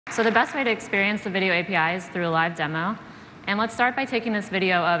So the best way to experience the video API is through a live demo. And let's start by taking this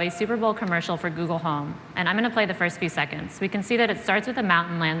video of a Super Bowl commercial for Google Home. And I'm going to play the first few seconds. We can see that it starts with a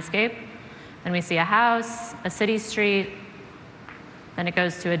mountain landscape. Then we see a house, a city street. Then it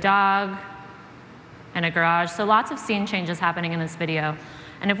goes to a dog and a garage. So lots of scene changes happening in this video.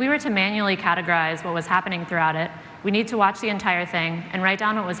 And if we were to manually categorize what was happening throughout it, we need to watch the entire thing and write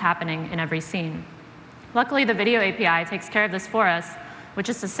down what was happening in every scene. Luckily, the video API takes care of this for us with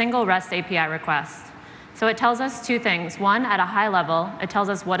just a single REST API request. So it tells us two things. One, at a high level, it tells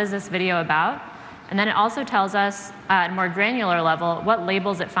us what is this video about, and then it also tells us at a more granular level what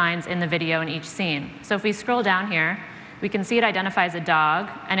labels it finds in the video in each scene. So if we scroll down here, we can see it identifies a dog,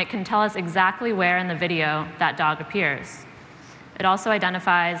 and it can tell us exactly where in the video that dog appears. It also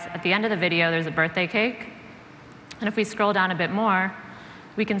identifies at the end of the video there's a birthday cake, and if we scroll down a bit more,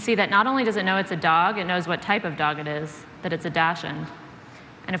 we can see that not only does it know it's a dog, it knows what type of dog it is, that it's a Dachshund.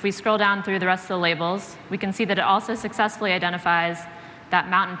 And if we scroll down through the rest of the labels, we can see that it also successfully identifies that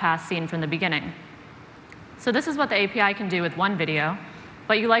mountain pass scene from the beginning. So this is what the API can do with one video,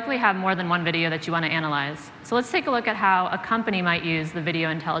 but you likely have more than one video that you want to analyze. So let's take a look at how a company might use the Video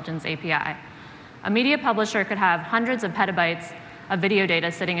Intelligence API. A media publisher could have hundreds of petabytes of video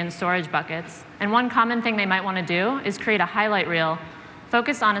data sitting in storage buckets, and one common thing they might want to do is create a highlight reel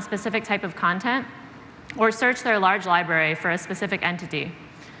focused on a specific type of content or search their large library for a specific entity.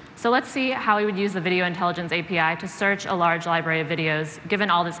 So let's see how we would use the Video Intelligence API to search a large library of videos, given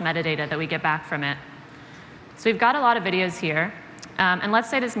all this metadata that we get back from it. So we've got a lot of videos here. And let's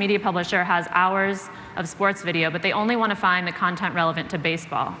say this media publisher has hours of sports video, but they only want to find the content relevant to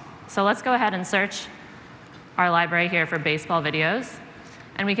baseball. So let's go ahead and search our library here for baseball videos.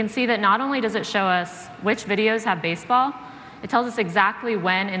 And we can see that not only does it show us which videos have baseball, it tells us exactly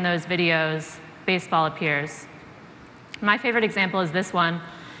when in those videos baseball appears. My favorite example is this one.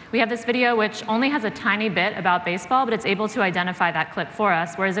 We have this video which only has a tiny bit about baseball, but it's able to identify that clip for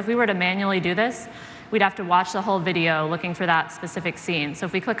us, whereas if we were to manually do this, we'd have to watch the whole video looking for that specific scene. So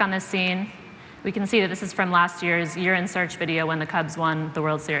if we click on this scene, we can see that this is from last year's Year in Search video when the Cubs won the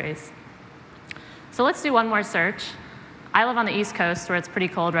World Series. So let's do one more search. I live on the East Coast where it's pretty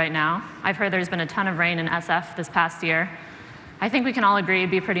cold right now. I've heard there's been a ton of rain in SF this past year. I think we can all agree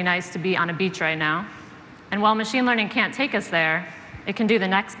it'd be pretty nice to be on a beach right now. And while machine learning can't take us there, it can do the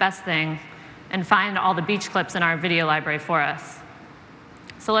next best thing and find all the beach clips in our video library for us.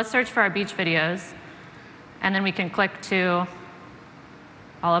 So let's search for our beach videos, and then we can click to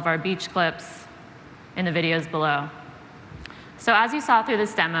all of our beach clips in the videos below. So as you saw through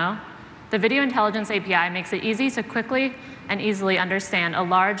this demo, the Video Intelligence API makes it easy to quickly and easily understand a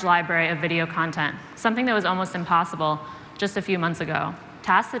large library of video content, something that was almost impossible just a few months ago.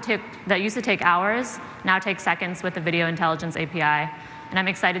 Tasks that used to take hours now take seconds with the Video Intelligence API, and I'm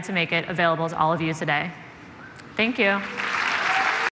excited to make it available to all of you today. Thank you.